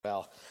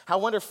Well, how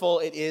wonderful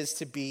it is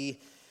to be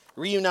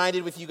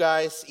reunited with you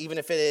guys, even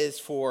if it is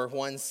for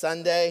one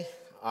Sunday.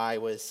 I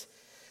was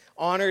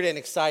honored and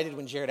excited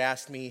when Jared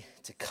asked me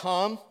to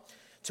come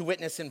to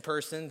witness in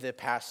person the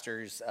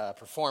pastor's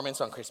performance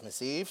on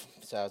Christmas Eve,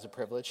 so that was a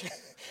privilege.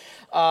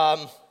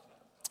 And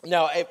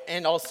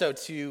also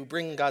to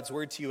bring God's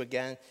word to you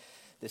again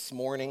this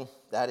morning,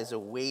 that is a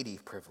weighty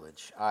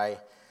privilege.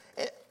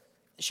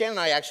 Shannon and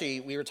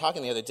I we were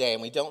talking the other day,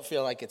 and we don't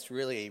feel like it's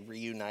really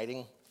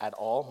reuniting at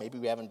all. Maybe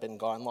we haven't been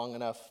gone long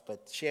enough,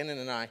 but Shannon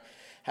and I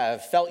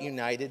have felt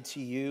united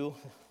to you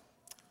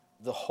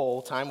the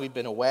whole time we've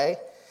been away.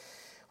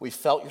 We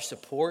felt your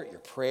support, your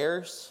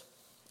prayers.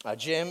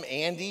 Jim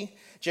and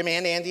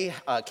Andy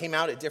came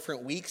out at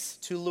different weeks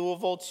to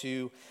Louisville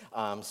to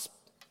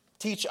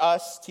teach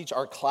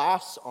our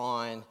class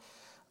on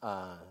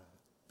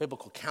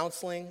biblical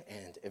counseling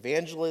and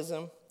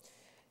evangelism.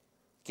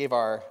 Gave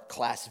our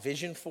class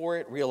vision for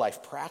it, real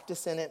life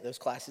practice in it. Those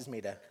classes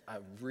made a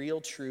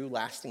real, true,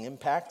 lasting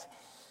impact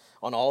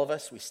on all of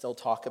us. We still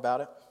talk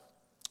about it.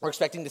 We're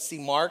expecting to see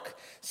Mark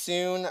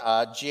soon.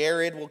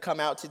 Jared will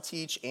come out to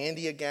teach.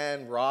 Andy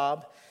again.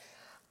 Rob.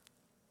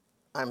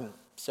 I'm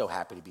so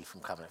happy to be from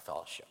Covenant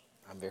Fellowship.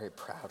 I'm very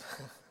proud.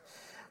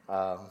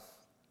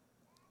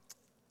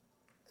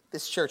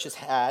 This church has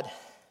had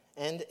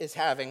and is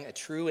having a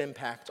true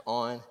impact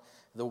on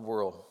the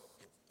world.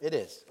 It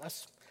is.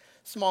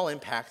 Small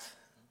impact,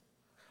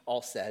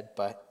 all said,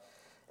 but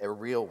a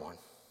real one.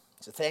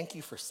 So thank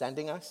you for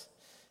sending us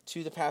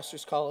to the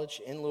Pastor's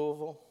College in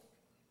Louisville.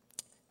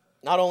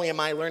 Not only am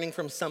I learning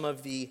from some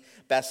of the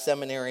best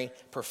seminary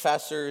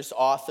professors,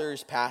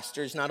 authors,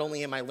 pastors, not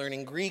only am I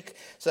learning Greek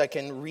so I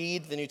can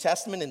read the New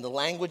Testament in the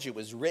language it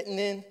was written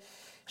in,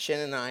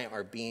 Shannon and I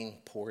are being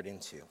poured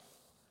into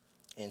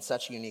in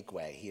such a unique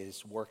way. He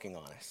is working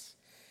on us.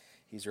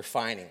 He's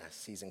refining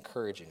us. He's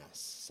encouraging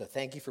us. So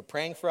thank you for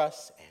praying for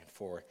us and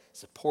for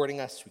supporting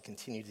us. We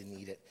continue to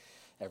need it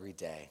every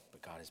day,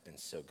 but God has been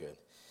so good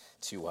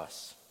to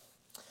us.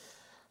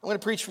 I'm going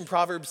to preach from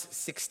Proverbs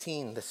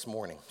 16 this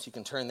morning, so you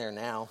can turn there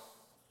now.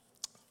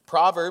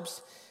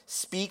 Proverbs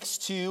speaks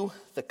to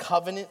the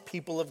covenant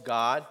people of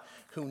God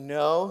who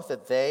know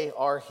that they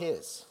are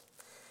His.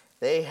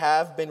 They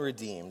have been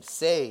redeemed,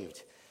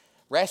 saved,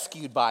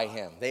 rescued by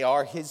Him. They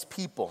are His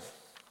people.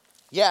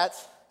 Yet,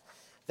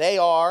 they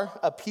are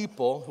a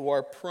people who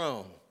are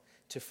prone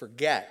to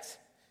forget.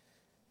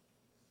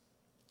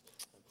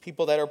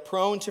 People that are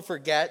prone to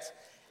forget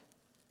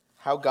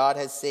how God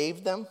has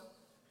saved them,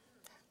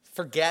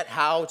 forget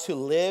how to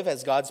live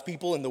as God's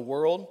people in the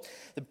world.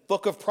 The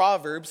book of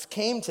Proverbs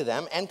came to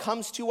them and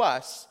comes to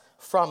us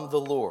from the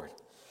Lord.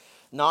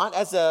 Not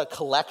as a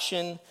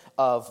collection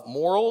of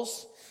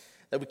morals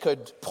that we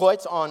could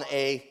put on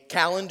a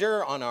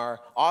calendar on our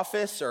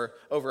office or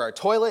over our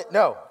toilet.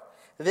 No.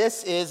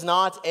 This is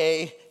not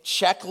a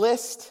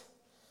checklist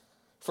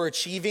for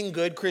achieving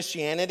good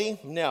Christianity.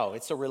 No,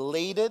 it's a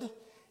related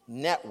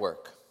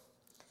network.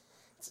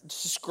 It's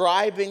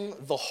describing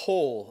the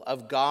whole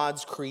of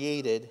God's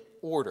created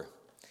order.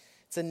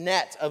 It's a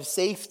net of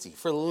safety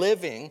for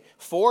living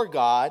for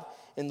God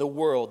in the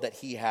world that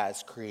He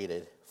has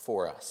created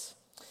for us.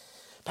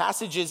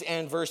 Passages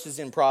and verses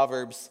in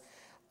Proverbs,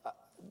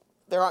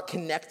 they aren't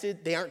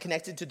connected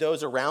to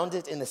those around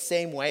it in the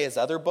same way as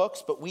other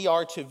books, but we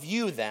are to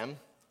view them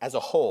as a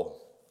whole.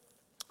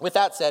 With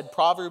that said,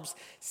 Proverbs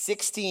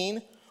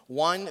 16,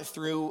 1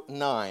 through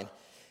 9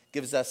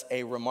 gives us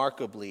a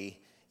remarkably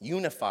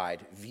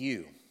unified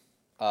view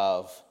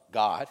of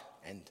God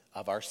and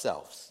of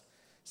ourselves,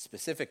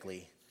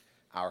 specifically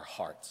our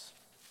hearts.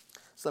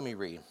 So let me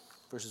read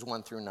verses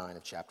 1 through 9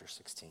 of chapter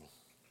 16.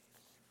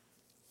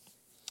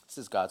 This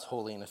is God's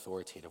holy and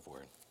authoritative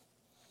word.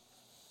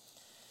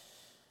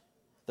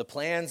 The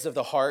plans of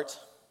the heart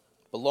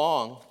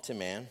belong to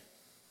man,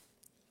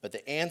 but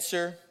the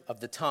answer of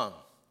the tongue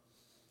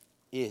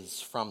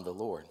is from the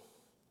Lord.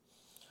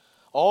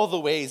 All the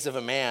ways of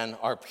a man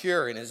are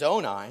pure in his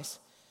own eyes,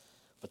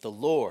 but the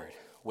Lord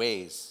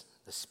weighs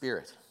the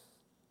spirit.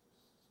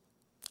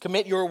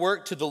 Commit your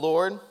work to the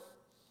Lord,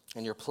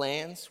 and your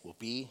plans will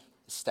be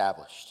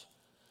established.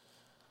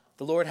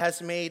 The Lord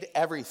has made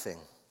everything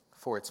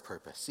for its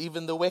purpose,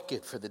 even the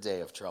wicked for the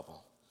day of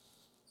trouble.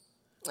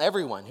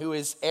 Everyone who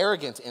is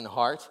arrogant in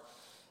heart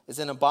is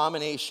an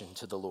abomination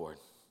to the Lord.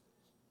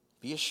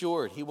 Be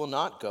assured He will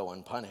not go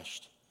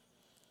unpunished.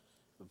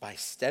 But by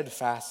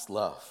steadfast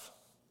love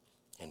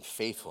and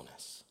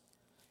faithfulness,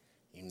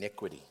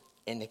 iniquity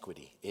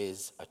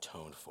is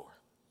atoned for.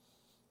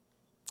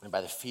 And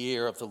by the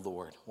fear of the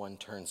Lord, one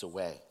turns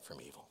away from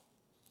evil.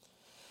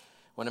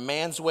 When a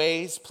man's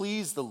ways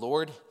please the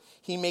Lord,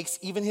 He makes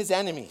even his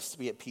enemies to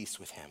be at peace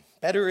with him.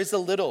 Better is a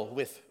little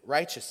with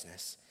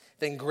righteousness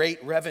than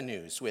great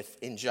revenues with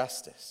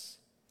injustice.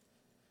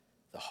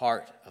 The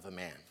heart of a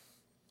man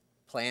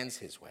plans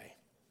his way,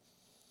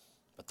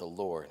 but the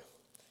Lord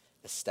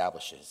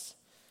establishes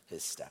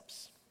his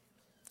steps.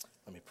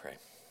 Let me pray.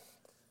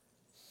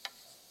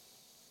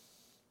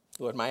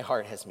 Lord, my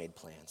heart has made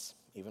plans,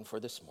 even for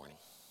this morning.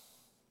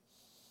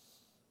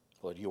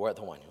 Lord, you are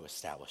the one who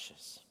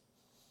establishes.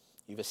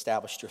 You've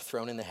established your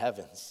throne in the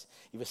heavens.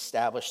 You've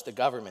established the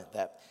government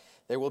that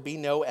there will be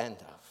no end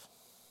of.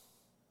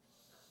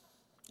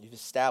 You've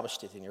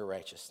established it in your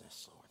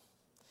righteousness, Lord.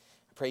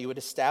 I pray you would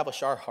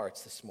establish our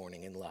hearts this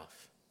morning in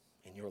love,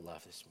 in your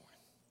love this morning.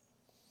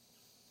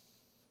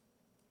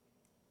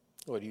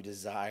 Lord, you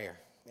desire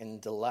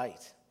and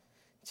delight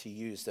to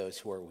use those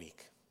who are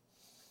weak,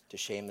 to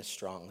shame the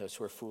strong, those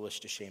who are foolish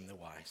to shame the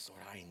wise.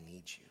 Lord, I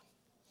need you.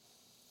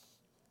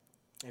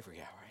 Every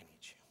hour I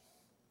need you.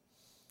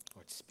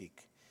 Lord,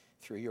 speak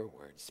through your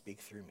word. Speak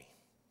through me.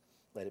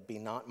 Let it be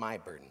not my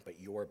burden, but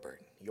your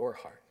burden, your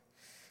heart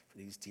for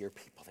these dear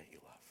people that you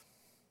love.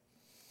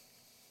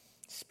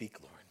 Speak,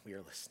 Lord. We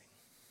are listening.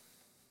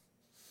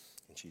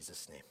 In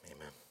Jesus' name,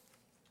 amen.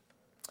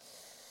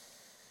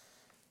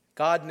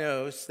 God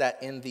knows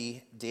that in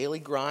the daily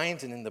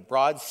grind and in the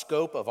broad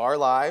scope of our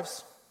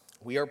lives,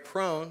 we are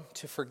prone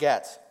to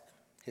forget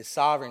his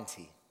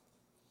sovereignty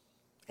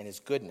and his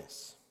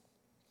goodness.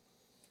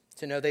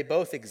 To know they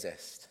both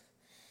exist.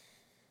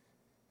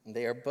 And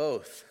they are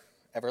both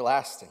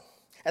everlasting.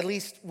 At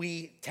least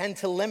we tend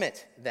to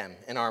limit them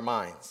in our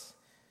minds.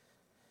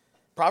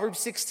 Proverbs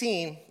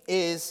 16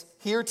 is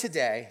here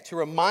today to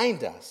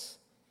remind us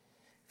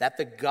that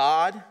the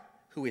God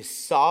who is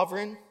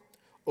sovereign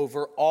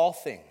over all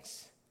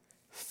things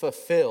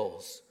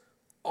fulfills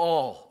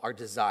all our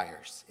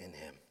desires in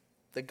him.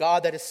 The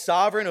God that is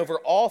sovereign over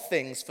all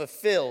things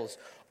fulfills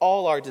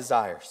all our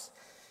desires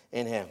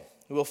in him.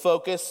 We will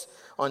focus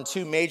on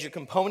two major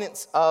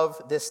components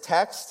of this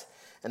text,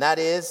 and that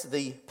is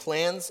the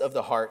plans of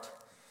the heart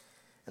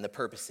and the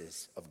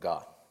purposes of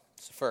God.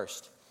 So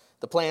first,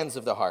 the plans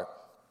of the heart.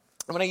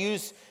 And when I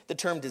use the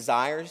term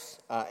desires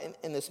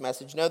in this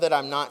message, know that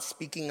I'm not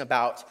speaking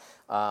about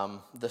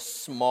the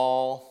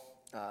small,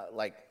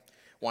 like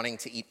wanting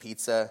to eat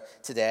pizza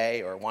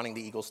today or wanting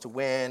the Eagles to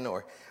win,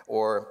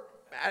 or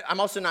I'm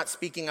also not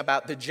speaking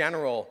about the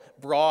general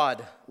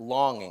broad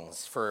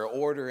longings for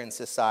order in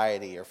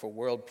society or for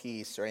world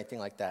peace or anything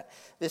like that.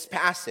 This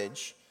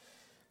passage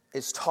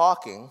is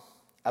talking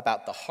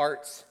about the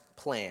heart's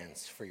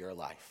plans for your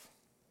life,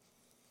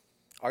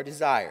 our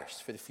desires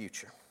for the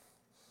future,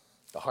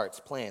 the heart's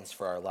plans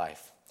for our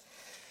life.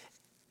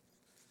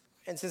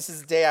 And since this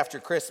is the day after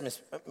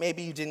Christmas,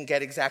 maybe you didn't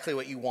get exactly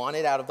what you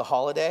wanted out of the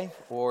holiday,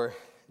 or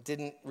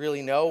didn't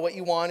really know what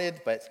you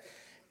wanted, but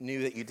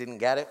knew that you didn't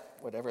get it,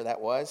 whatever that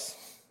was.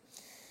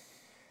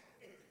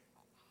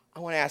 I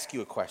want to ask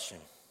you a question.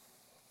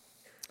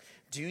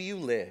 Do you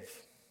live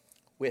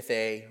with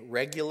a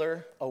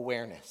regular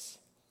awareness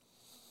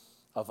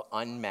of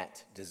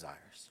unmet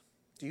desires?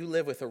 Do you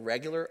live with a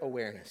regular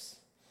awareness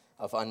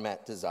of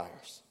unmet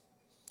desires?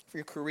 For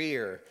your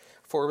career,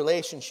 for a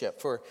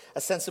relationship, for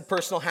a sense of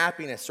personal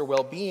happiness or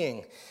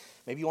well-being.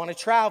 Maybe you want to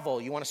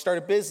travel, you want to start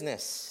a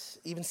business,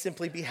 even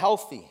simply be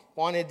healthy.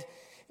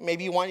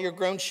 Maybe you want your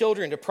grown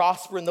children to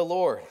prosper in the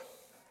Lord.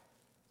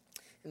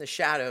 In the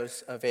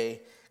shadows of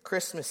a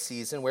Christmas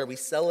season where we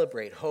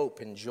celebrate hope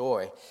and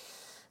joy,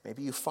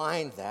 maybe you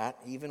find that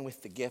even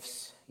with the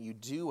gifts you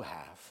do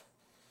have,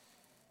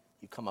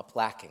 you come up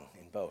lacking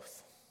in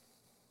both.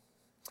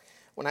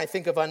 When I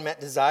think of unmet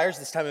desires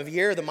this time of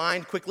year, the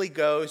mind quickly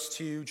goes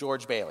to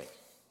George Bailey.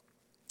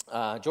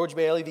 George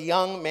Bailey, the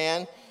young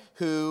man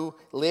who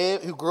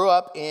grew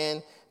up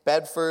in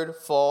Bedford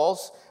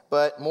Falls,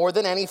 but more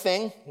than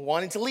anything,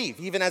 wanted to leave,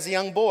 even as a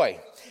young boy.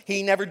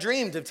 He never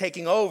dreamed of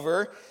taking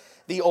over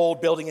the old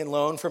building and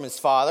loan from his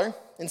father.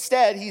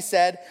 Instead, he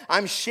said,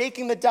 I'm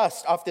shaking the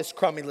dust off this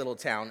crummy little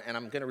town, and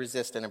I'm going to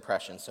resist an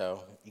impression,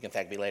 so you can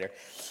thank me later.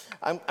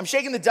 I'm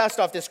shaking the dust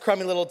off this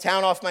crummy little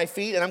town off my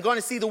feet, and I'm going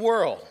to see the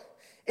world.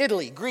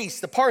 Italy, Greece,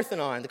 the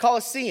Parthenon, the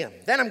Colosseum.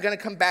 Then I'm going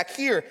to come back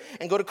here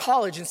and go to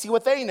college and see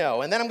what they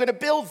know. And then I'm going to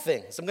build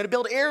things. I'm going to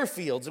build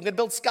airfields. I'm going to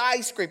build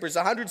skyscrapers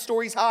 100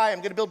 stories high. I'm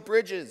going to build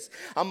bridges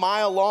a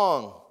mile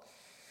long.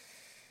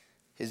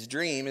 His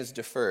dream is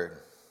deferred.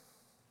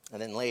 And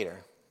then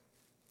later,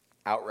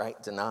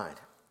 outright denied.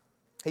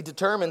 He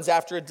determines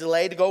after a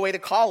delay to go away to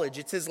college.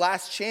 It's his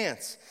last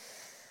chance.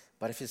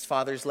 But if his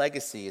father's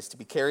legacy is to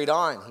be carried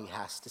on, he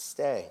has to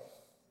stay.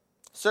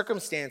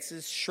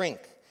 Circumstances shrink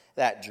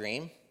that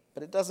dream,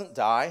 but it doesn't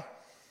die.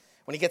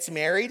 When he gets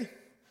married,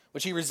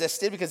 which he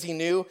resisted because he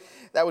knew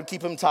that would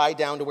keep him tied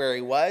down to where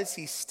he was,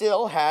 he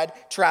still had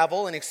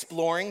travel and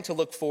exploring to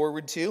look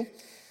forward to.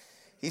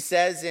 He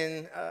says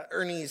in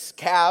Ernie's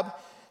Cab,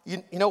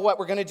 you know what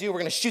we're going to do? We're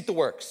going to shoot the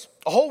works.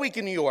 A whole week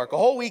in New York, a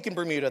whole week in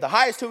Bermuda, the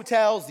highest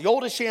hotels, the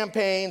oldest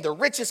champagne, the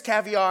richest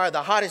caviar,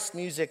 the hottest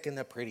music, and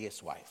the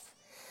prettiest wife.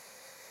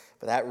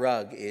 But that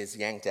rug is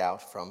yanked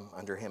out from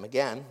under him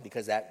again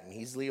because that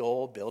measly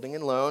old building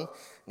and loan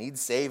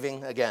needs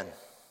saving again.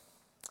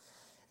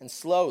 And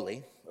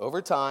slowly, over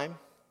time,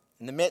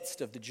 in the midst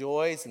of the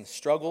joys and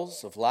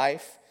struggles of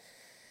life,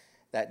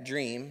 that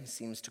dream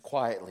seems to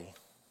quietly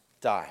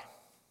die.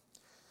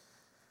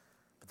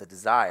 But the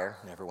desire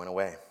never went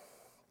away.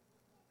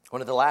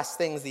 One of the last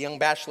things the young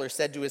bachelor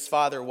said to his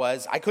father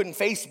was, "I couldn't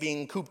face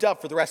being cooped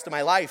up for the rest of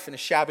my life in a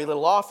shabby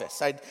little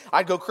office.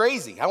 I'd go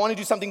crazy. I want to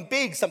do something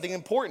big, something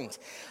important.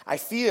 I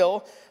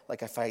feel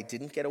like if I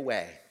didn't get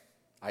away,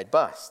 I'd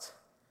bust."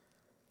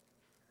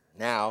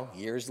 Now,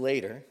 years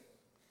later,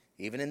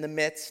 even in the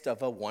midst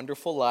of a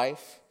wonderful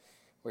life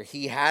where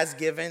he has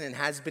given and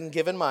has been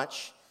given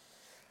much,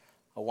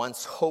 a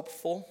once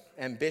hopeful,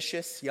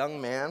 ambitious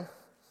young man,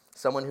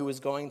 someone who was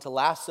going to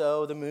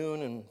lasso the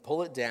moon and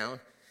pull it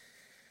down,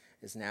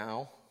 is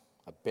now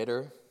a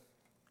bitter,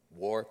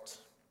 warped,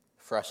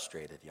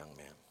 frustrated young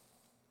man.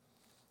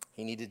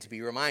 He needed to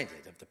be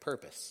reminded of the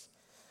purpose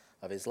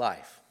of his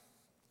life.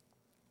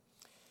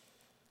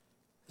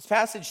 This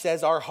passage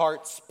says our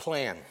hearts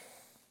plan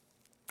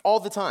all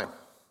the time.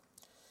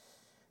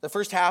 The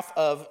first half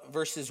of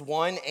verses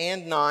 1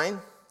 and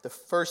 9, the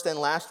first and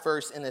last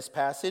verse in this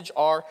passage,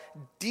 are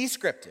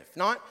descriptive,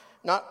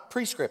 not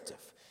prescriptive.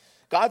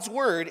 God's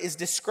word is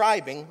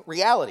describing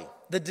reality.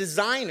 The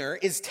designer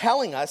is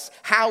telling us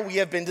how we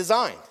have been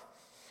designed.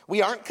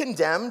 We aren't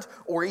condemned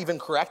or even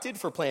corrected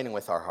for planning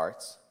with our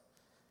hearts.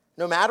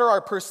 No matter our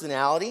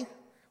personality,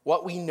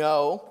 what we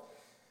know,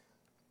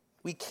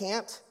 we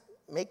can't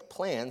make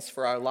plans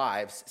for our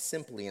lives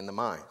simply in the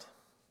mind.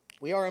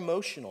 We are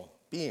emotional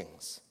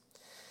beings.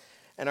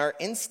 And our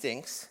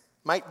instincts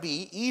might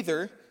be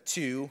either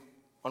to,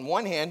 on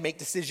one hand, make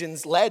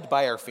decisions led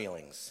by our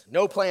feelings.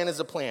 No plan is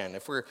a plan.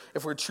 If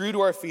we're true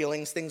to our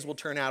feelings, things will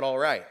turn out all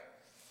right.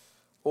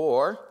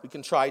 Or we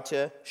can try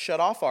to shut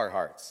off our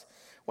hearts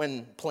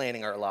when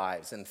planning our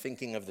lives and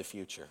thinking of the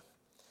future.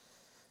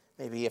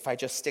 Maybe if I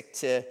just stick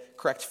to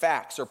correct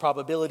facts or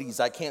probabilities,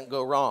 I can't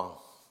go wrong.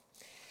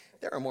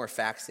 There are more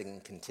facts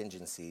and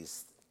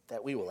contingencies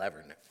that we will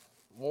ever know,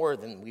 more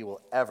than we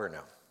will ever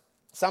know.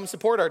 Some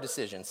support our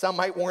decision. Some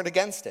might warn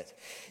against it.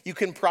 You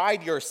can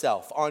pride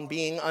yourself on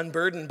being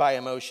unburdened by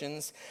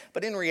emotions,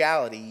 but in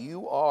reality,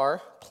 you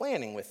are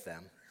planning with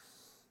them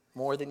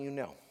more than you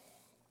know.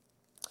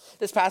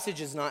 This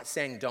passage is not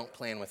saying don't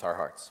plan with our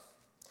hearts.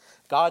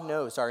 God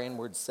knows our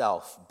inward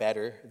self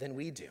better than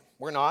we do.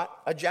 We're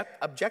not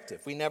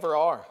objective. We never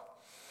are.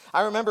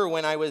 I remember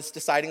when I was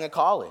deciding a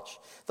college,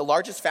 the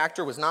largest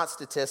factor was not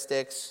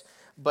statistics,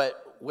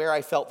 but where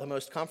I felt the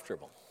most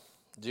comfortable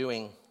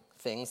doing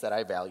things that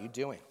I value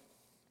doing.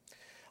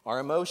 Our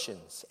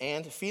emotions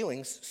and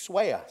feelings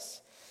sway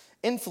us,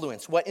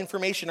 influence what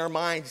information our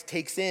mind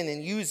takes in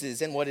and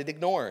uses and what it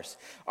ignores.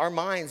 Our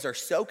minds are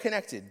so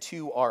connected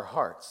to our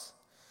hearts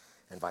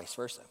and vice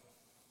versa.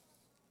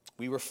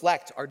 We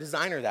reflect our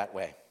designer that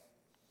way,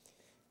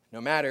 no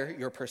matter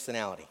your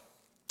personality.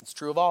 It's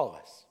true of all of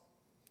us.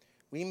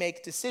 We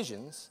make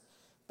decisions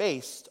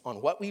based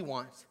on what we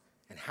want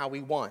and how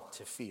we want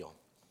to feel.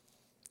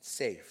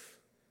 Safe,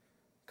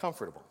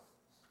 comfortable,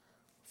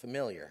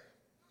 familiar,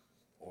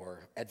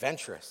 or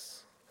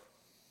adventurous,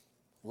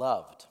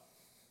 loved,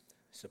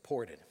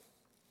 supported,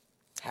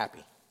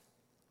 happy.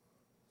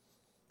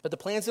 But the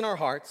plans in our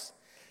hearts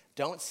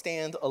don't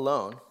stand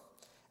alone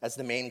as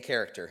the main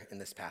character in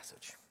this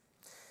passage.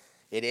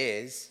 It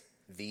is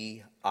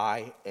the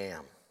I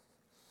am,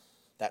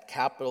 that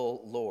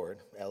capital Lord,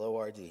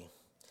 L-O-R-D.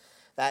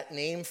 That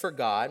name for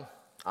God,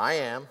 I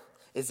am,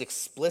 is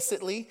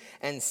explicitly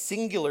and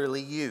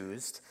singularly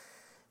used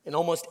in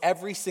almost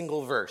every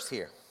single verse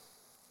here.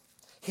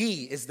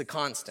 He is the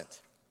constant.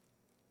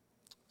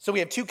 So we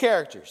have two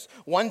characters.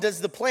 One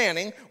does the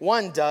planning,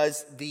 one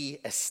does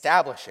the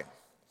establishing.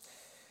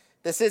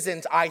 This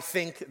isn't I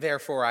think,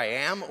 therefore I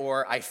am,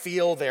 or I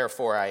feel,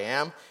 therefore I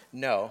am.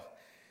 No,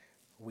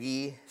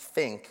 we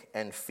think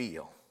and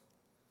feel.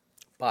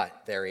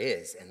 But there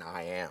is an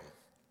I am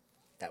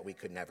that we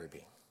could never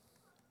be.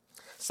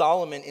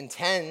 Solomon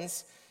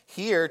intends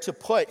here to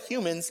put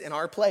humans in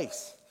our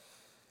place.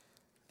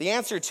 The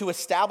answer to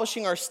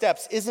establishing our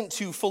steps isn't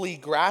to fully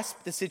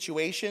grasp the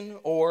situation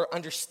or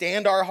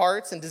understand our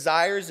hearts and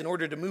desires in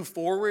order to move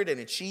forward and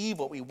achieve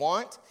what we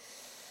want.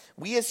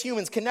 We as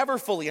humans can never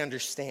fully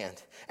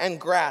understand and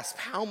grasp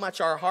how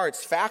much our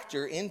hearts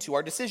factor into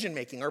our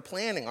decision-making, our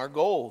planning, our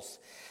goals.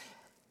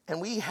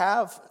 And we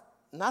have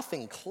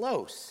nothing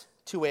close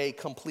to a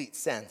complete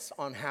sense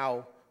on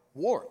how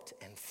warped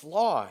and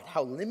flawed,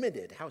 how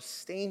limited, how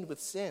stained with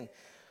sin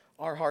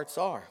our hearts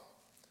are.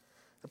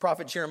 The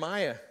prophet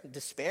Jeremiah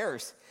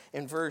despairs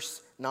in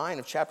verse 9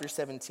 of chapter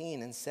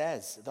 17 and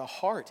says, "The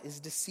heart is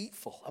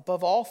deceitful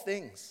above all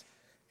things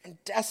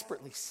and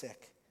desperately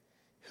sick.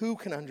 Who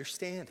can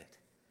understand it?"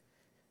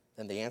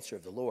 Then the answer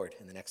of the Lord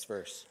in the next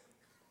verse.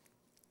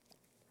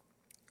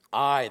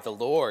 "I, the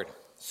Lord,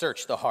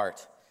 search the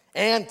heart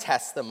and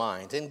test the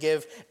mind and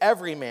give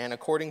every man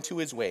according to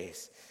his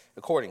ways,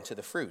 according to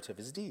the fruit of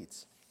his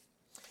deeds."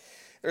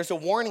 There's a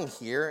warning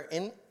here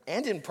and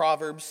in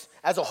Proverbs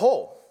as a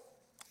whole.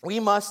 We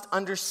must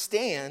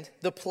understand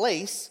the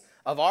place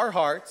of our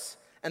hearts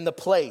and the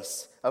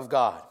place of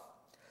God.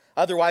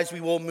 Otherwise,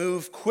 we will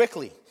move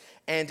quickly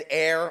and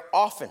err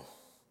often.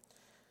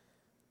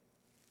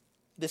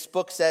 This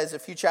book says a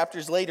few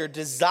chapters later,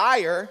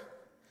 desire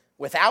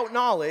without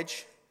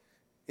knowledge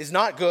is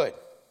not good.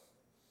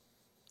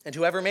 and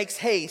whoever makes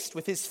haste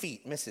with his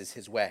feet misses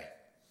his way.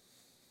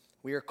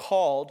 We are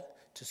called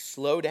to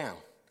slow down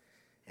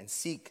and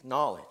seek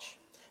knowledge,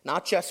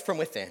 not just from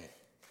within,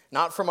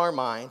 not from our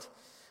mind,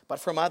 but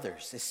from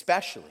others,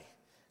 especially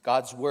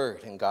God's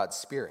word and God's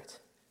spirit,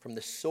 from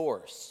the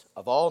source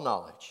of all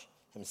knowledge,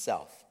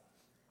 himself.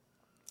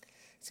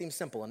 It seems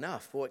simple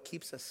enough, but what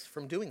keeps us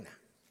from doing that?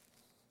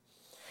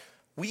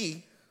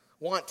 We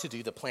want to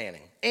do the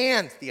planning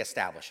and the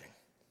establishing.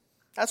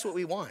 That's what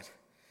we want.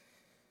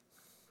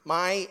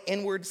 My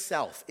inward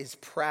self is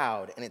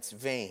proud and it's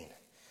vain.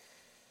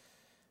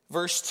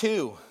 Verse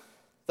 2,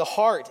 the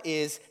heart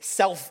is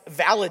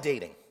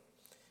self-validating.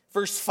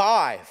 Verse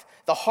 5,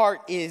 the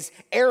heart is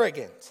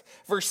arrogant.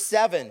 Verse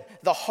 7,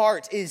 the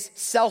heart is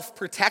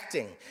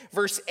self-protecting.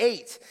 Verse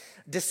 8,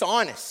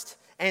 dishonest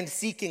and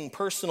seeking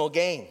personal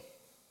gain.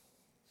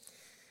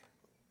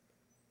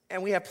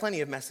 And we have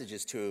plenty of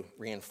messages to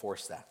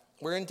reinforce that.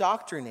 We're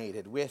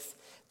indoctrinated with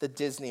the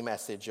Disney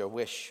message,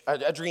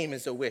 a dream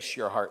is a wish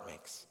your heart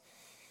makes.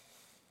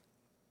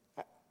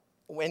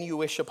 When you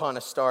wish upon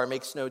a star, it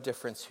makes no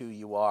difference who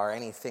you are.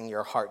 Anything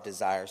your heart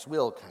desires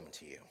will come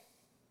to you.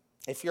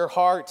 If your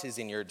heart is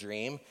in your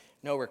dream,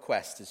 no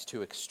request is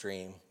too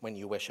extreme when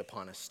you wish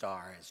upon a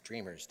star, as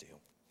dreamers do.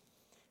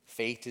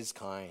 Fate is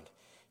kind.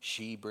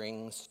 She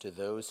brings to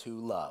those who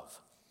love.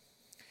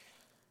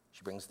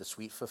 She brings the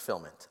sweet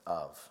fulfillment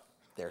of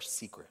their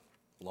secret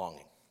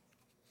longing.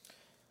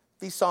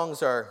 These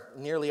songs are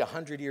nearly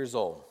 100 years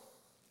old.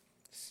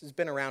 This has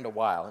been around a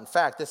while. In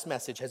fact, this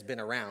message has been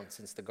around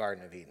since the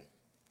Garden of Eden.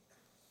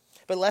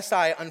 But lest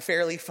I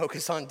unfairly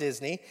focus on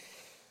Disney,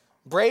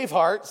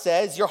 Braveheart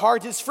says, your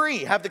heart is free.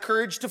 Have the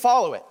courage to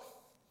follow it.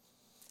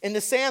 In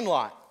The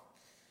Sandlot,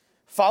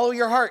 follow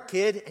your heart,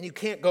 kid, and you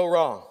can't go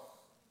wrong.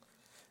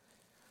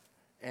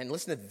 And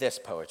listen to this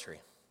poetry.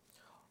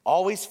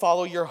 Always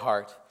follow your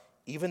heart,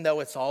 even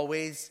though it's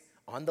always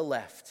on the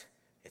left,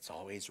 it's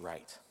always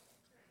right.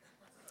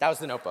 That was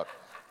The Notebook.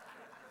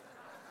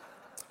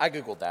 I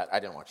Googled that. I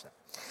didn't watch that.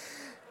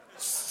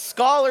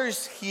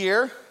 Scholars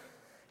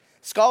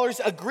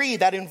agree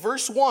that in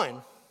verse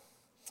 1,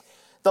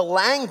 the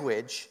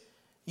language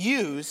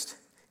used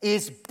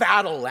is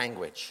battle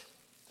language.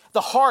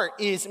 The heart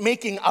is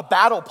making a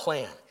battle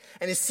plan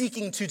and is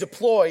seeking to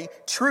deploy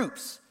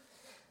troops.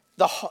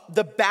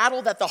 The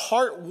battle that the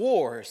heart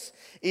wars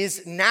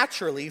is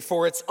naturally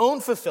for its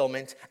own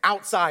fulfillment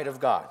outside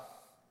of God.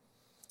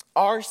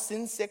 Our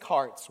sin-sick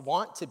hearts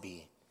want to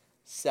be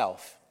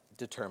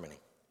self-determining.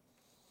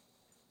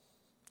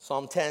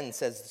 Psalm 10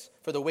 says,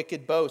 for the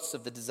wicked boasts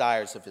of the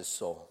desires of his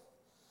soul.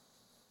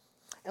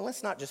 And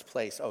let's not just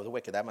place, the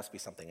wicked, that must be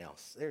something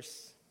else.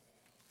 This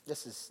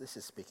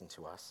is speaking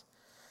to us.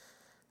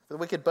 For the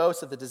wicked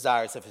boasts of the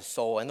desires of his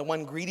soul, and the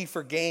one greedy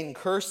for gain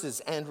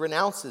curses and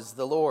renounces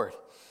the Lord.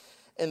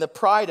 In the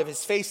pride of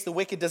his face, the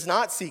wicked does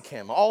not seek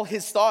him. All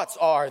his thoughts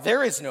are,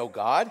 there is no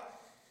God.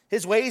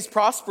 His ways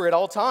prosper at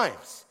all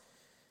times.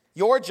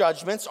 Your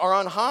judgments are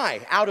on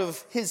high, out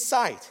of his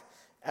sight.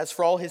 As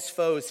for all his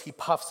foes, he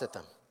puffs at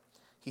them.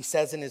 He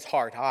says in his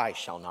heart, I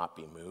shall not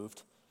be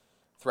moved.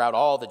 Throughout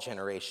all the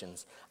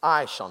generations,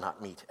 I shall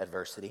not meet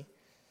adversity.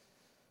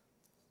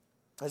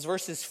 As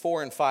verses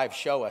 4 and 5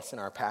 show us in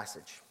our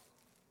passage,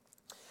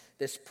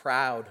 this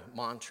proud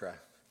mantra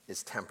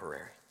is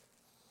temporary.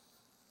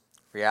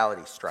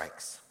 Reality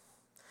strikes.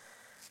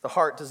 The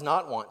heart does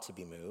not want to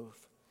be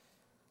moved,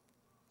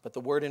 but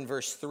the word in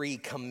verse 3,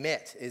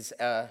 commit, it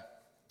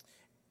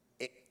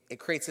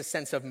creates a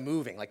sense of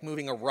moving, like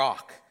moving a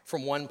rock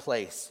from one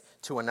place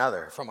to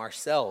another, from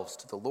ourselves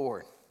to the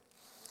Lord.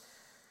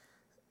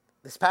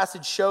 This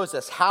passage shows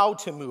us how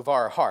to move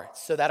our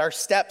hearts so that our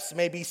steps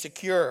may be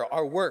secure,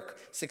 our work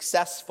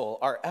successful,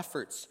 our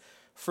efforts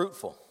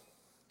fruitful.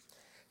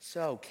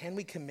 So, can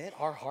we commit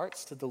our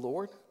hearts to the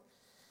Lord?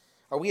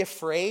 Are we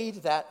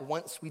afraid that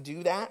once we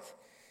do that,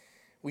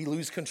 we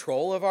lose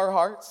control of our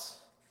hearts,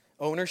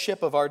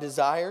 ownership of our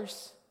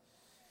desires?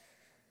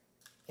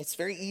 It's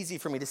very easy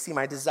for me to see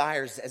my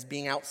desires as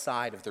being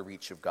outside of the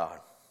reach of God.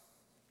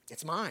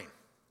 It's mine.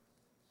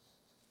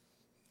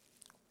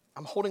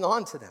 I'm holding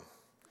on to them.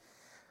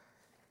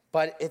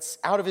 But it's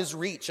out of his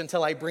reach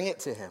until I bring it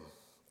to him,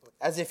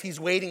 as if he's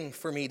waiting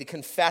for me to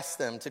confess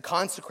them, to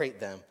consecrate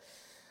them.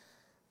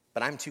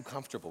 But I'm too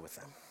comfortable with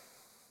them.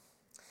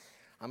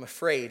 I'm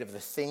afraid of the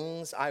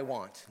things I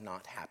want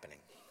not happening.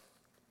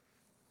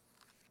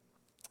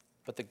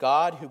 But the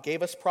God who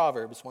gave us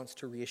Proverbs wants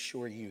to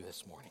reassure you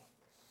this morning.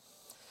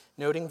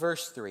 Noting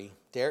verse 3,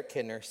 Derek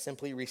Kidner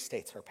simply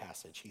restates our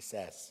passage. He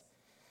says,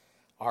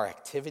 our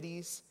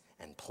activities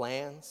and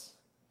plans,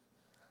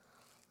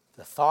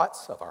 the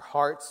thoughts of our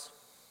hearts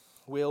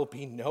will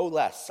be no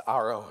less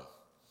our own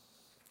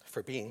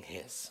for being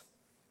his,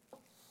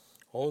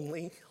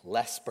 only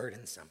less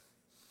burdensome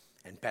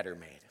and better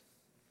made.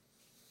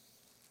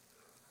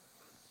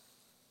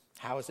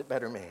 How is it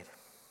better made?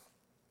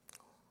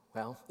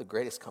 Well, the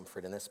greatest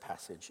comfort in this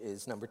passage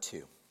is number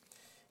 2,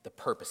 the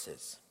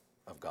purposes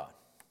of God.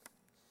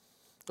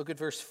 Look at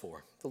verse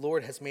 4. The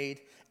Lord has made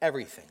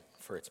everything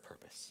for its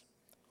purpose.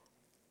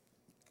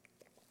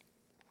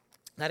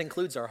 That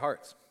includes our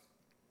hearts.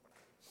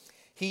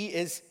 He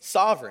is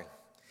sovereign,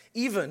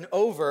 even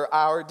over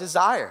our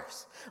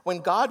desires. When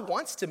God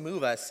wants to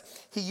move us,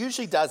 he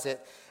usually does it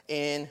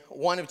in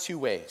one of two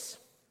ways.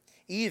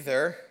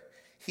 Either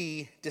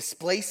he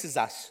displaces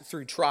us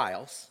through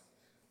trials,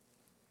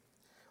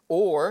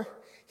 or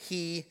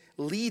he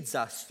leads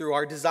us through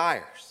our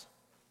desires.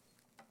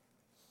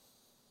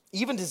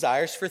 Even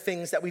desires for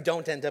things that we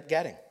don't end up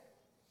getting.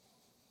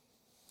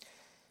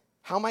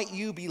 How might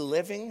you be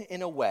living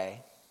in a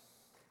way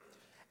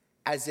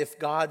as if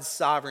God's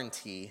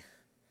sovereignty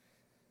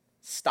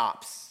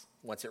stops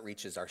once it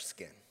reaches our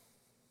skin?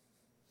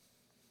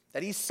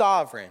 That he's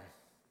sovereign,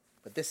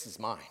 but this is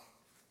mine.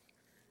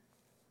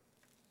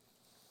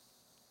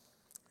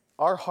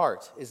 Our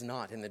heart is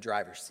not in the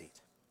driver's seat.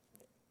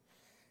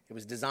 It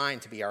was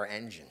designed to be our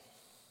engine.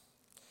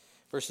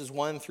 Verses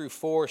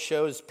 1-4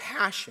 shows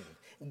passion,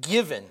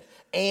 given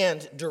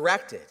and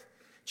directed.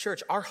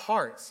 Church, our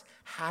hearts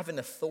have an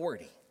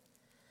authority.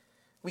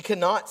 We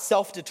cannot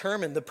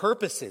self-determine the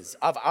purposes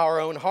of our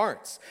own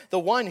hearts. The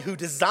one who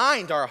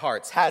designed our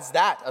hearts has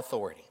that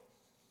authority.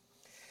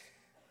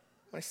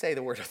 When I say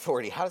the word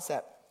authority, how does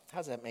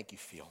that make you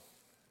feel?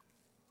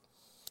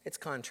 It's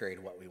contrary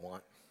to what we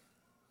want.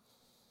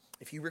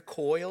 If you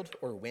recoiled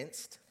or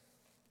winced,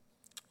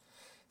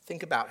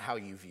 think about how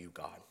you view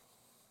God.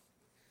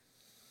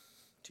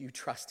 Do you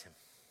trust him?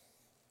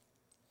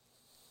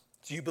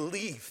 Do you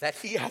believe that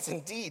he has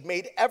indeed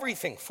made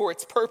everything for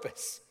its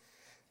purpose?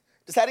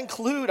 Does that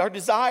include our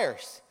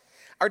desires?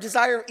 Our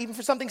desire even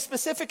for something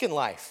specific in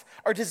life.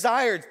 Our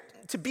desire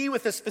to be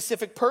with a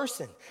specific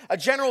person. A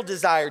general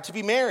desire to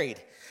be married.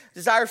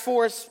 Desire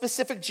for a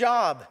specific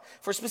job.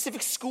 For a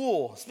specific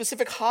school.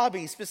 Specific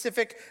hobby.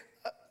 Specific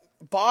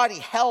body,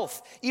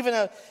 health.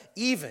 Even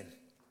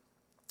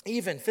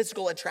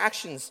physical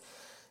attractions.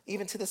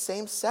 Even to the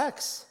same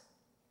sex.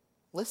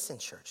 Listen,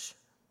 church.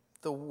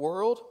 The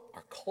world,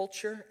 our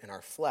culture, and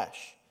our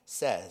flesh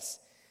says,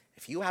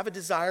 if you have a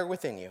desire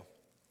within you,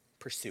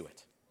 pursue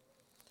it.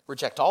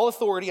 Reject all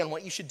authority on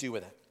what you should do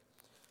with it.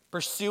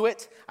 Pursue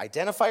it,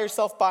 identify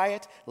yourself by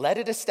it, let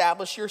it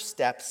establish your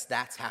steps.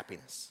 That's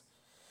happiness.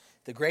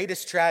 The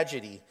greatest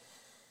tragedy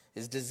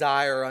is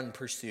desire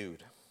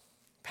unpursued,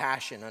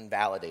 passion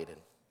unvalidated,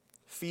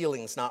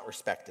 feelings not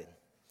respected,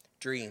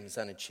 dreams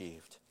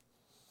unachieved.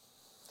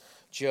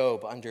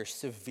 Job, under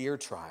severe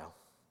trial,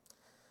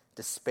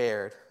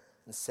 despaired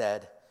and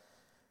said,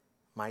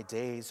 my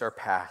days are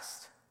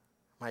past,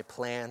 my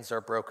plans are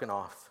broken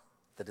off,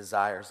 the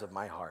desires of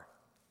my heart.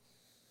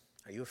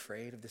 Are you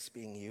afraid of this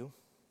being you?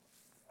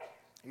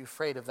 Are you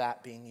afraid of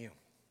that being you?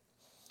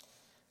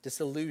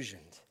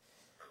 Disillusioned,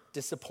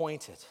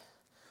 disappointed,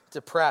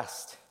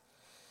 depressed.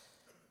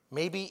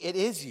 Maybe it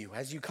is you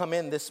as you come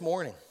in this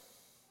morning.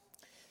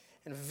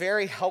 And a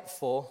very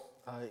helpful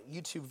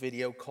YouTube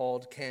video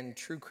called Can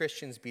True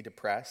Christians Be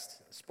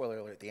Depressed? Spoiler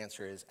alert, the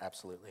answer is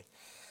absolutely.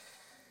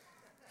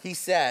 He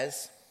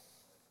says,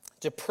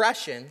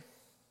 depression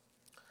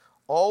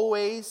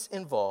always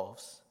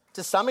involves,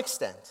 to some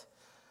extent,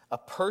 a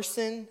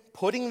person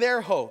putting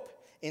their hope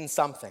in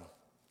something,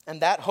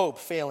 and that hope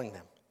failing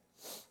them.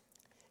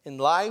 In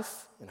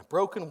life, in a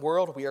broken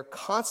world, we are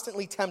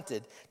constantly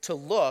tempted to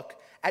look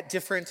at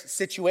different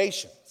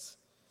situations.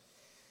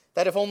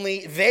 That if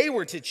only they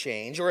were to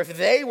change, or if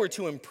they were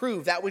to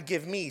improve, that would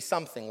give me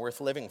something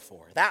worth living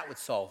for. That would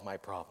solve my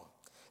problem.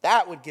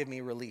 That would give me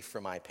relief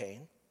from my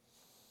pain.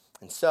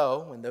 And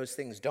so, when those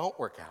things don't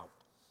work out,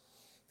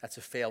 that's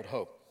a failed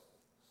hope.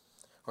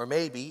 Or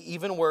maybe,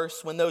 even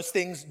worse, when those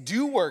things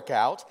do work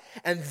out,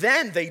 and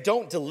then they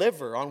don't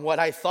deliver on what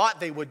I thought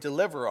they would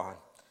deliver on,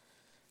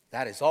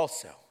 that is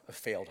also a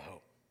failed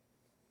hope.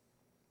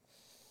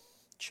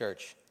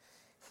 Church,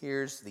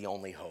 here's the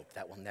only hope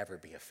that will never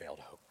be a failed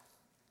hope.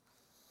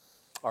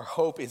 Our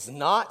hope is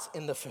not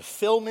in the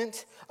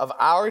fulfillment of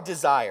our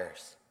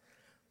desires,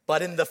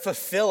 but in the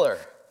fulfiller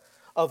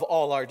of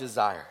all our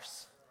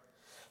desires.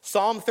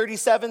 Psalm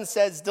 37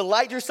 says,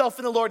 delight yourself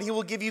in the Lord, he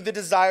will give you the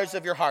desires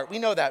of your heart. We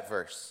know that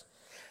verse.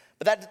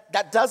 But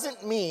that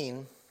doesn't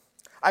mean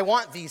I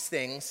want these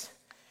things.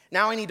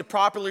 Now I need to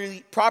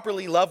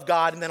properly love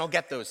God and then I'll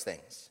get those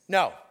things.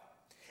 No.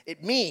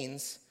 It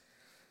means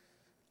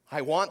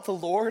I want the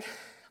Lord,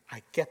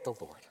 I get the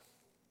Lord.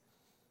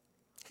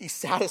 He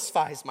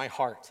satisfies my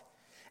heart.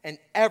 And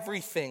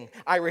everything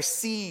I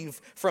receive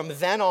from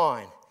then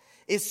on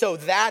is so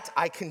that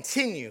I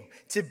continue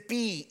to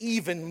be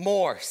even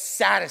more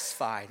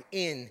satisfied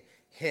in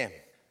him.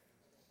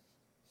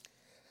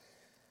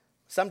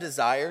 Some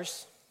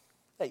desires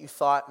that you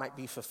thought might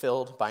be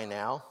fulfilled by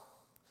now,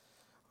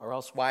 or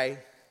else why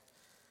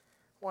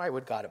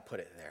would God have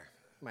put it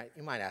there?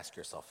 You might ask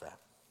yourself that.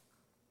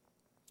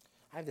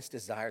 I have this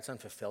desire, it's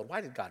unfulfilled. Why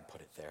did God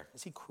put it there?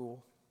 Is he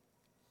cruel?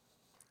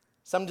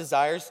 Some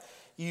desires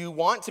you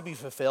want to be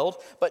fulfilled,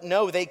 but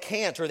no, they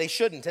can't or they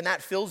shouldn't, and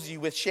that fills you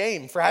with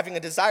shame for having a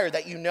desire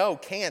that you know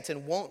can't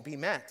and won't be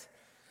met.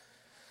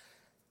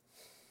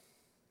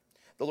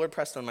 The Lord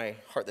pressed on my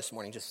heart this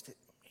morning,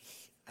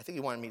 I think he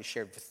wanted me to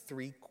share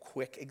 3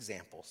 quick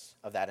examples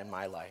of that in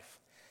my life.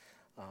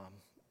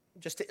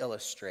 just to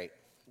illustrate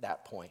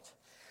that point.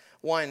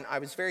 One, I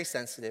was very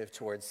sensitive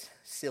towards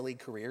silly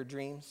career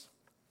dreams.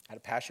 I had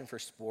a passion for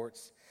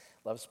sports,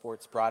 loved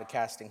sports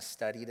broadcasting,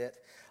 studied it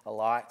a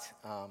lot.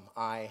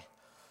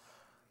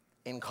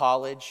 In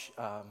college,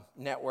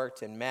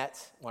 networked and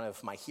met one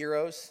of my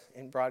heroes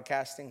in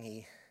broadcasting.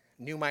 He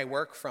knew my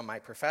work from my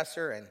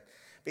professor and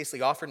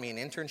basically offered me an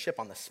internship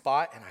on the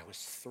spot, and I was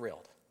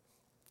thrilled.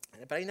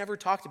 But I never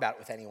talked about it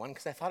with anyone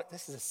because I thought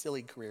this is a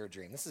silly career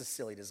dream. This is a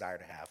silly desire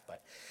to have.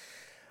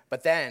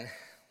 But then, I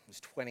was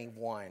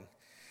 21. I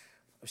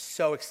was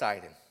so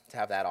excited to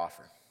have that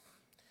offer.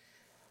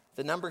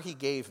 The number he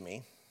gave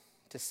me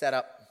to set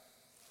up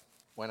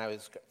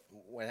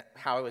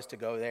how I was to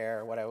go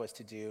there, what I was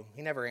to do,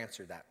 he never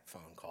answered that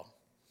phone call.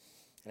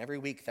 And every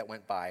week that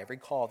went by, every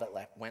call that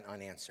went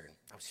unanswered,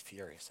 I was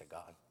furious at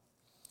God.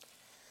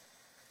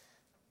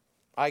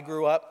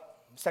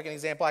 Second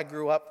example, I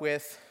grew up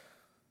with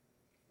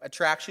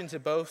attraction to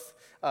both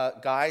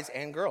guys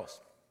and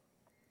girls.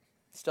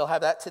 Still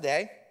have that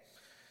today.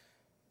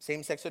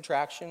 Same-sex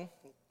attraction.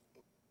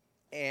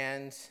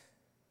 And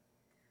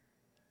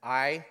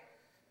I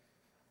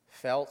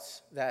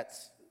felt that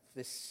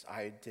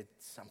I did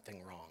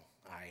something wrong.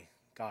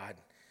 God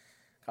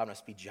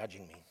must be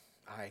judging me.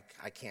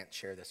 I can't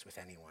share this with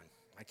anyone.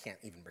 I can't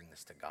even bring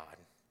this to God.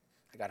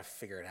 I got to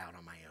figure it out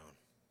on my own.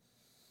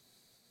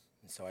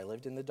 And so I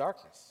lived in the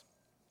darkness.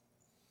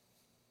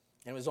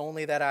 And it was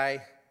only that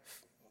I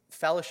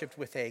fellowshiped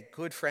with a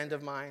good friend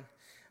of mine,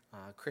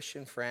 a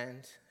Christian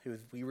friend, who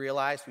we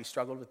realized we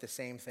struggled with the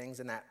same things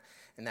in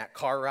that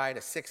car ride,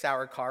 a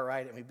 6-hour car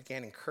ride, and we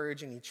began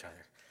encouraging each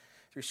other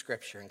through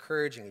Scripture,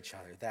 encouraging each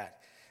other that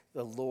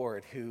the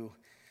Lord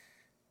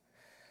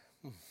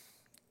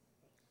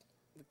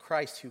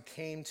Christ who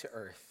came to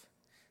earth,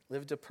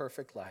 lived a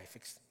perfect life,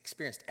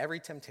 experienced every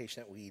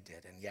temptation that we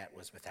did, and yet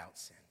was without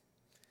sin.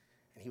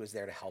 And he was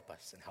there to help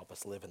us and help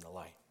us live in the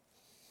light.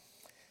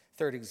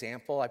 Third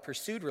example, I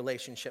pursued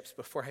relationships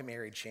before I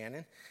married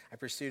Shannon. I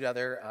pursued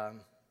other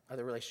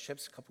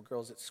relationships, a couple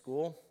girls at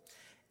school,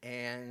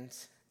 and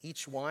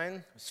each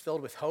one was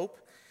filled with hope,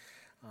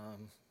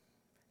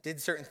 did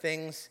certain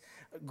things,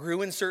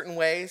 grew in certain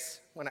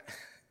ways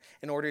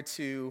in order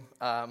to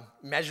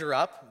measure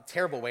up.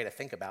 Terrible way to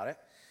think about it.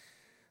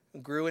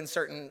 Grew in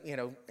certain,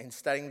 in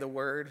studying the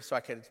Word, so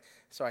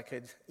I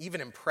could even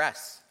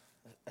impress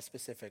a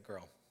specific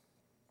girl.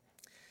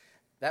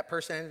 That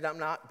person ended up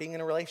not being in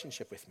a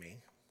relationship with me,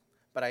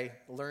 but I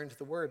learned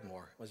the Word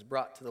more, was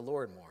brought to the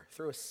Lord more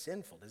through a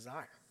sinful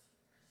desire.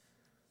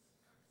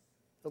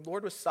 The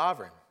Lord was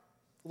sovereign.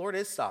 The Lord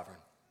is sovereign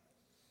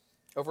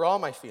over all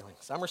my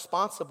feelings. I'm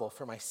responsible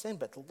for my sin,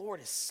 but the Lord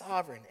is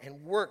sovereign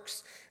and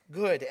works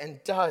good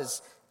and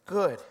does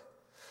good.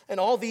 And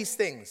all these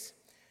things,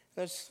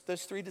 those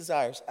three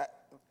desires,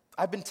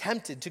 I've been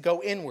tempted to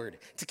go inward,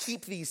 to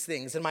keep these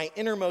things in my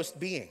innermost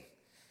being.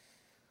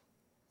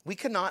 We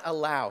cannot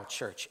allow,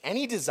 church,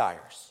 any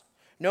desires,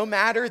 no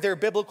matter their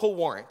biblical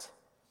warrant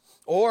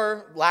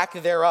or lack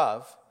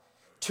thereof,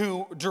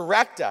 to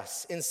direct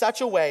us in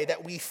such a way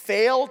that we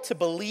fail to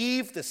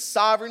believe the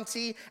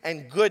sovereignty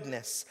and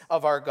goodness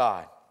of our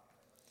God.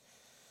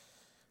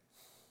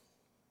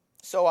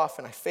 So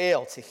often I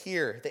fail to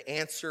hear the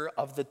answer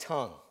of the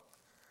tongue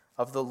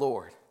of the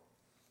Lord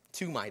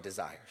to my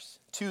desires,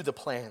 to the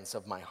plans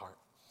of my heart.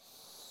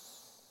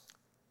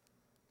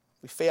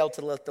 We fail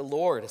to let the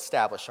Lord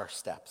establish our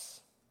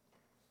steps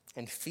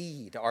and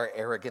feed our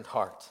arrogant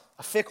heart,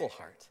 a fickle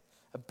heart,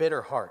 a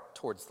bitter heart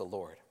towards the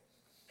Lord.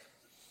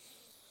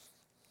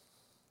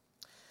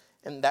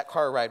 In that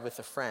car ride with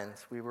a friend,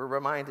 we were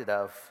reminded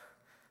of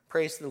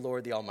Praise to the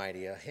Lord the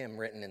Almighty, a hymn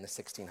written in the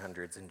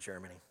 1600s in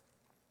Germany.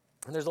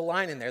 And there's a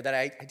line in there that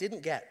I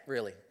didn't get,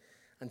 really,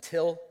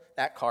 until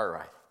that car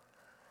ride.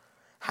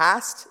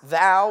 Hast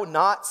thou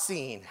not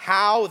seen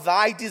how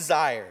thy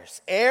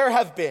desires e'er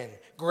have been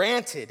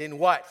granted in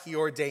what he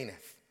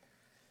ordaineth?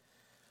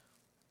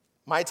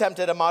 My attempt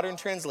at a modern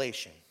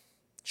translation.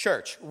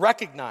 Church,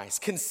 recognize,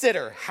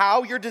 consider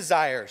how your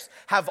desires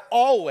have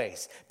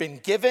always been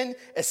given,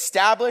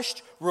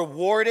 established,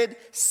 rewarded,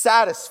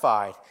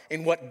 satisfied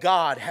in what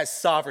God has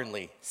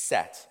sovereignly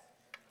set.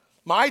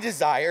 My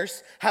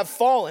desires have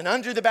fallen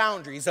under the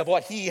boundaries of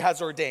what he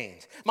has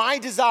ordained. My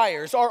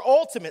desires are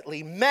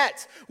ultimately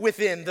met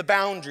within the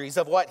boundaries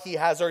of what he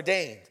has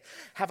ordained.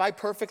 Have I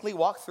perfectly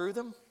walked through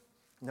them?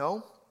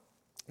 No.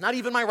 Not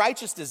even my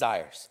righteous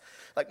desires,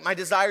 like my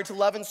desire to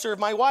love and serve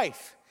my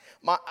wife,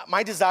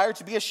 my desire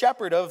to be a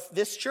shepherd of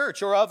this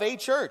church or of a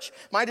church,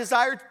 my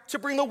desire to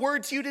bring the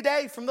word to you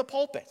today from the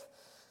pulpit.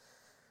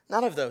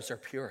 None of those are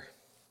pure.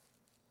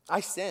 I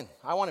sin.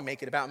 I want to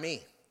make it about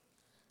me.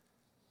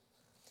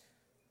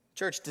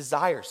 Church,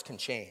 desires can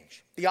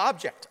change. The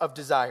object of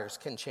desires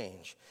can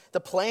change. The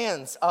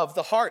plans of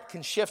the heart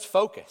can shift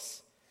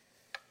focus.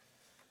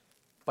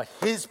 But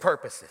his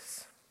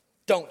purposes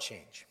don't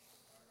change.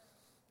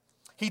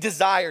 He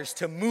desires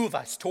to move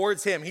us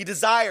towards him. He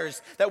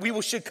desires that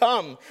we should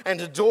come and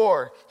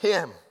adore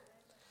him.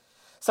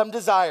 Some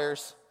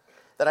desires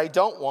that I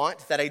don't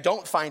want, that I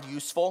don't find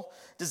useful,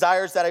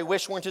 desires that I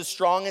wish weren't as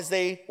strong as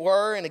they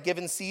were in a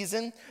given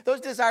season,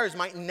 those desires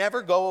might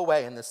never go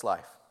away in this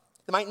life.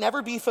 They might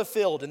never be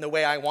fulfilled in the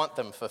way I want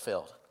them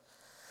fulfilled.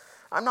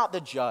 I'm not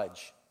the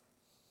judge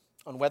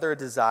on whether a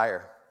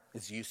desire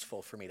is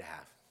useful for me to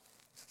have.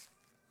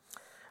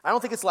 I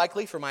don't think it's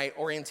likely for my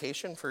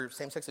orientation for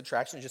same-sex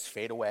attraction to just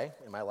fade away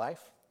in my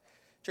life.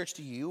 Church,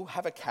 do you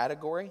have a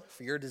category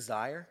for your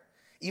desire,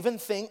 even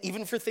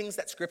for things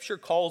that Scripture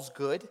calls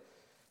good,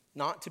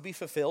 not to be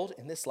fulfilled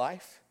in this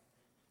life?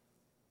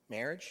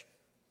 Marriage,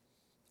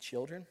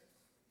 children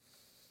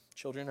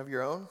of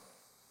your own,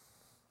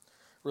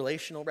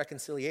 relational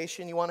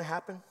reconciliation you want to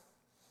happen,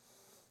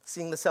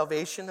 seeing the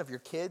salvation of your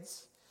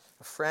kids,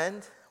 a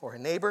friend or a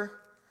neighbor,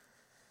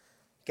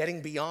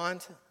 getting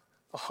beyond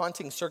a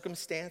haunting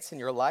circumstance in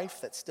your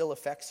life that still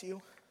affects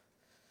you,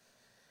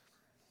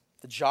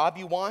 the job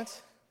you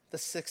want, the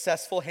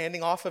successful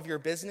handing off of your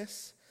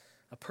business,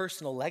 a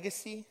personal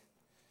legacy,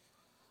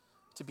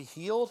 to be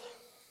healed.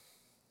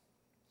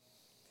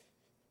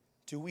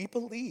 Do we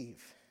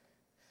believe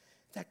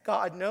that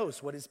God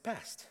knows what is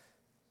best?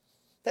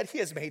 That He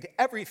has made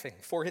everything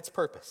for its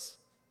purpose?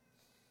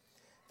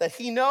 That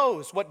He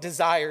knows what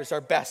desires are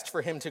best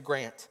for Him to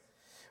grant?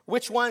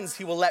 Which ones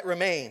He will let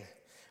remain?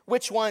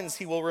 Which ones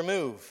He will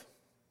remove?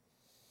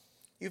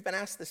 You've been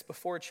asked this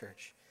before,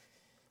 church.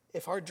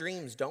 If our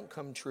dreams don't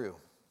come true,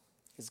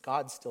 is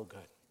God still good?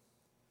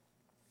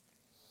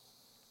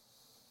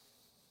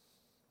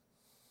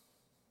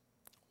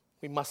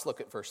 We must look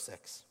at verse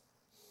 6.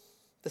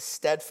 The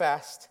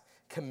steadfast,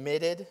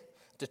 committed,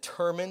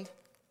 determined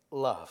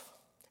love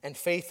and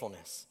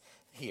faithfulness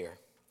here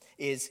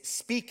is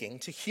speaking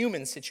to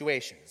human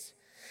situations.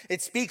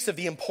 It speaks of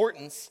the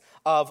importance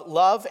of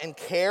love and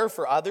care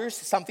for others,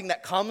 something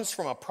that comes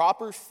from a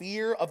proper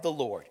fear of the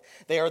Lord.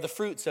 They are the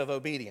fruits of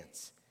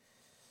obedience.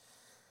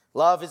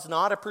 Love is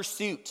not a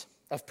pursuit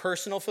of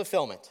personal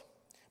fulfillment,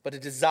 but a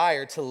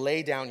desire to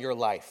lay down your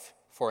life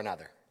for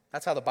another.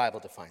 That's how the Bible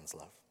defines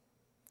love.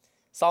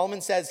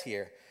 Solomon says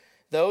here,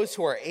 those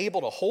who are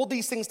able to hold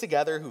these things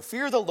together, who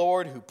fear the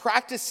Lord, who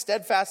practice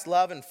steadfast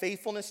love and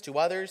faithfulness to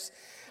others,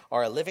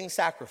 are a living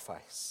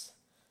sacrifice.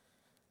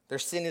 Their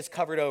sin is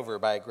covered over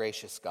by a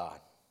gracious God.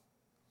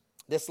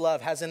 This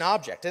love has an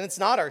object, and it's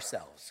not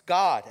ourselves,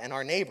 God and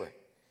our neighbor.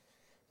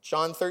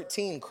 John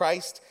 13,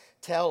 Christ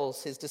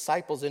tells his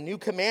disciples, a new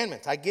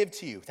commandment I give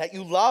to you, that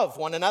you love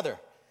one another.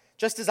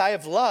 Just as I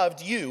have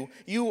loved you,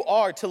 you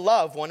are to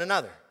love one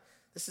another.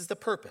 This is the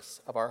purpose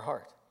of our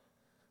heart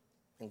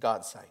in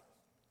God's sight.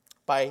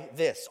 By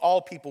this,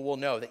 all people will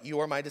know that you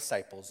are my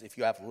disciples if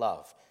you have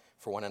love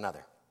for one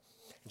another.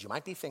 And you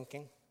might be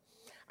thinking,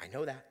 I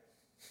know that,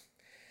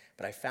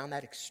 but I found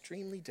that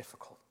extremely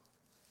difficult.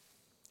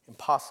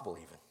 Impossible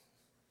even.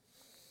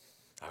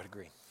 I would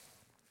agree.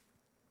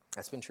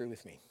 That's been true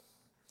with me.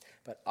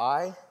 But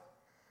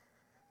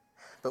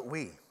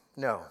we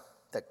know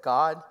that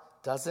God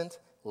doesn't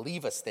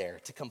leave us there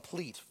to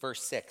complete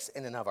verse 6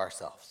 in and of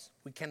ourselves.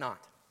 We cannot.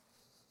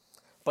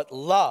 But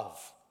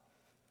love,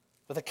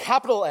 with a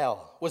capital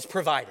L, was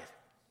provided.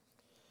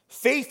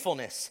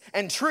 Faithfulness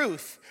and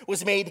truth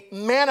was made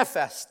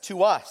manifest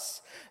to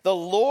us. The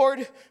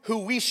Lord, who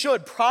we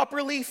should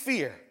properly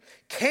fear,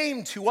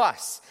 came to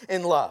us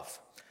in love.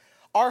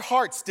 Our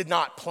hearts did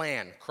not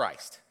plan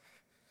Christ.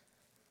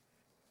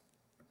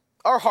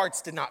 Our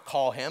hearts did not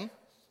call him.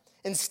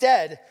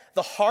 Instead,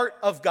 the heart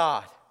of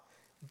God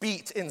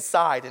beat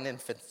inside an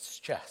infant's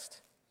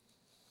chest.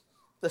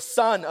 The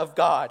Son of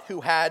God,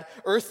 who had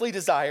earthly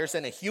desires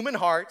and a human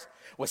heart,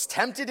 was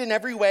tempted in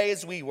every way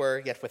as we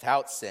were, yet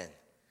without sin.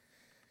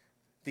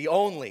 The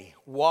only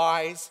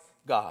wise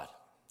God,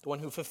 the one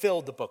who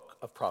fulfilled the book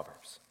of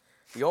Proverbs,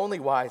 the only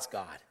wise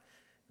God,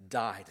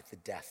 died the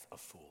death of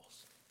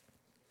fools.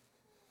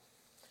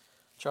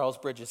 Charles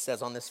Bridges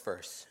says on this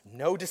verse,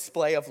 no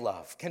display of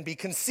love can be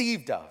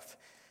conceived of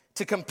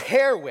to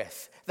compare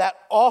with that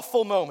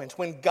awful moment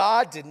when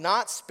God did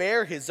not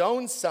spare his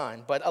own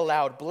son, but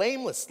allowed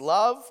blameless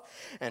love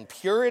and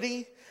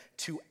purity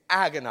to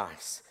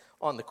agonize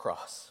on the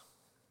cross.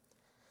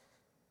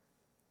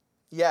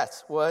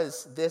 Yet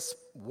was this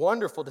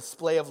wonderful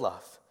display of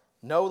love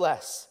no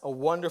less a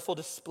wonderful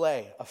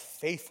display of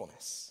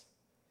faithfulness.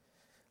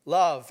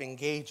 Love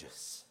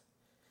engages.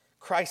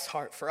 Christ's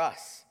heart for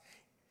us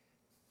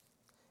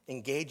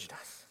engaged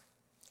us,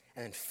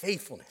 and then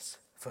faithfulness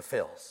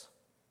fulfills.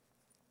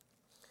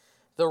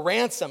 The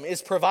ransom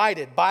is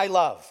provided by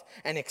love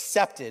and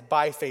accepted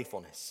by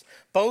faithfulness.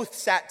 Both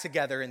sat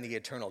together in the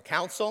eternal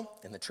council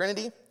in the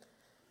Trinity,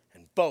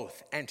 and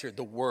both entered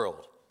the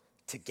world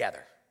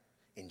together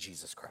in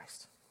Jesus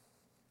Christ.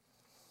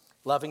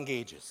 Love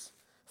engages,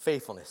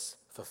 faithfulness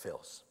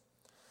fulfills.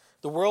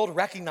 The world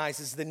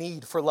recognizes the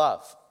need for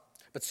love,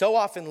 but so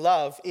often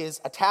love is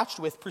attached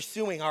with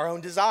pursuing our own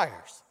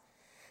desires.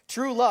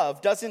 True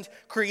love doesn't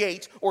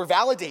create or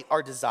validate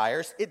our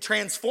desires, it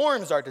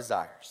transforms our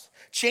desires,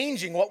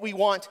 changing what we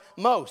want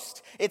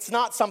most. It's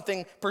not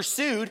something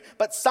pursued,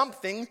 but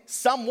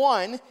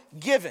someone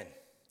given.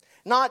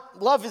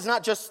 Love is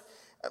not just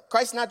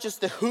Christ, not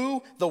just the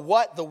who, the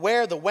what, the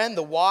where, the when,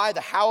 the why,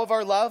 the how of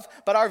our love,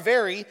 but our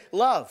very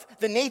love,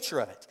 the nature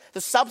of it,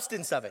 the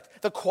substance of it,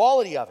 the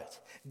quality of it.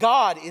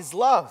 God is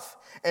love,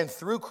 and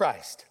through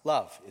Christ,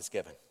 love is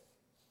given.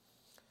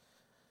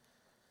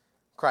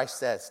 Christ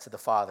says to the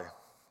Father,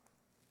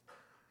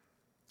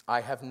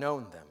 I have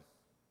known them.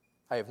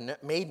 I have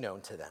made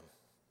known to them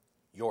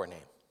your name,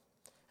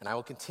 and I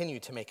will continue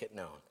to make it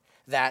known,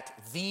 that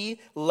the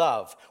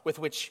love with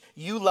which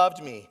you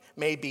loved me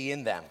may be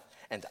in them,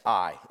 and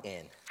I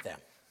in them.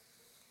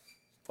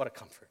 What a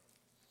comfort.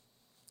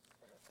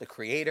 The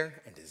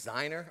creator and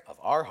designer of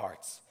our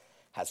hearts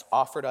has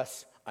offered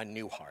us a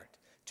new heart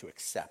to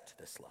accept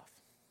this love.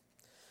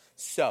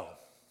 So,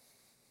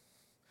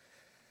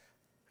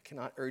 I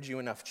cannot urge you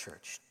enough,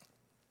 church.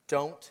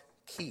 Don't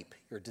keep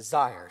your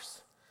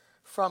desires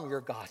from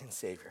your God and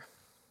Savior.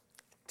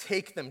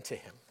 Take them to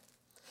him.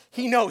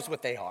 He knows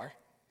what they are.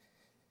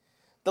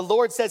 The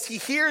Lord says he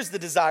hears the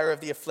desire of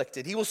the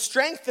afflicted. He will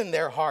strengthen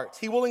their heart.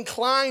 He will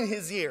incline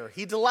his ear.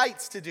 He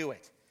delights to do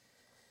it.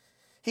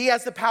 He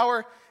has the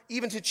power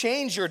even to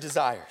change your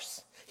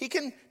desires. He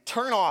can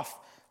turn on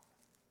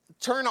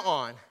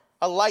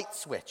a light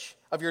switch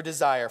of your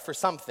desire for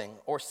something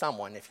or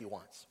someone if he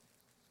wants.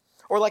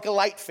 Or like a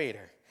light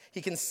fader,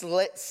 he can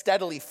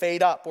steadily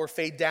fade up or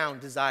fade down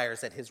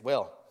desires at his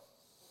will.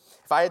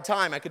 If I had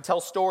time, I could tell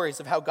stories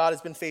of how God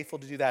has been faithful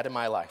to do that in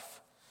my life.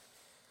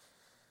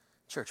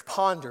 Church,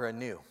 ponder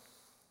anew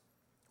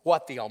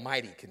what the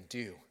Almighty can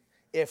do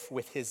if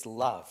with his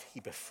love he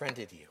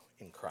befriended you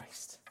in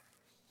Christ.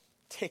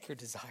 Take your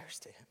desires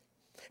to him.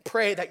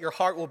 Pray that your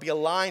heart will be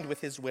aligned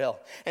with his will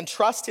and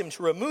trust him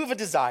to remove a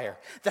desire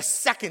the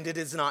second it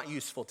is not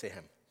useful to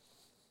him.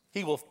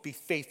 He will be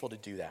faithful to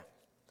do that.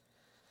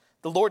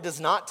 The Lord does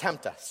not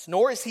tempt us,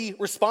 nor is he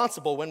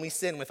responsible when we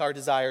sin with our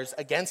desires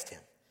against him.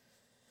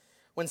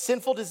 When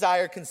sinful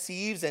desire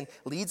conceives and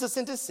leads us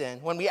into sin,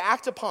 when we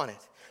act upon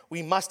it,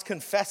 we must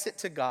confess it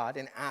to God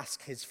and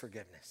ask his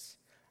forgiveness.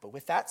 But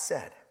with that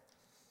said,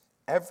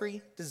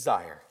 every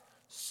desire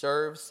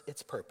serves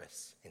its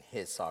purpose in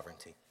his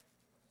sovereignty.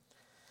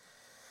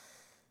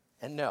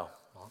 And I'll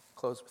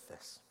close with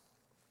this.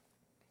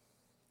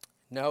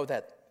 Know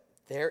that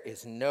there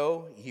is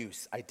no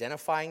use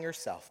identifying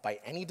yourself by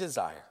any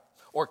desire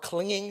or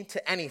clinging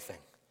to anything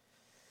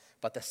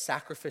but the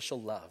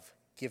sacrificial love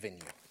given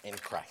you in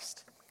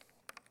Christ.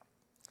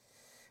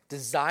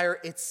 Desire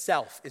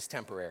itself is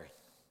temporary.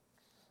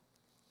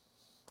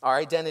 Our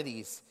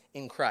identities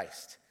in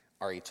Christ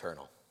are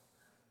eternal.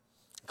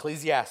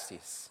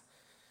 Ecclesiastes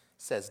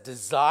says,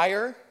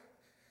 desire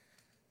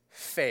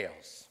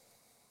fails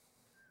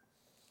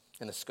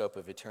in the scope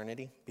of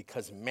eternity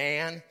because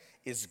man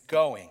is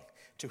going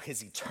to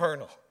his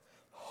eternal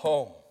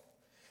home.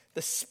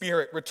 The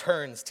Spirit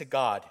returns to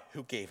God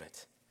who gave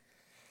it.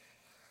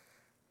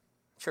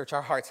 Church,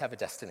 our hearts have a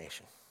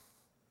destination.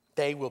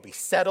 They will be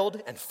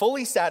settled and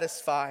fully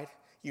satisfied,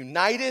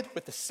 united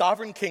with the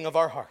sovereign King of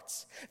our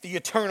hearts, the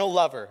eternal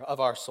lover of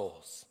our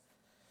souls.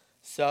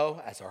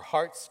 So, as our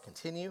hearts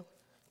continue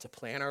to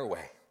plan our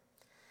way,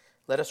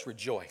 let us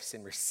rejoice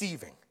in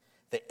receiving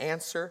the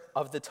answer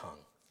of the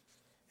tongue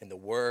in the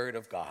word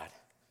of God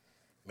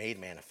made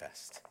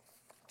manifest,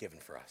 given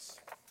for us.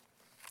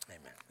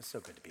 Amen. It's so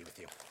good to be with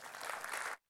you.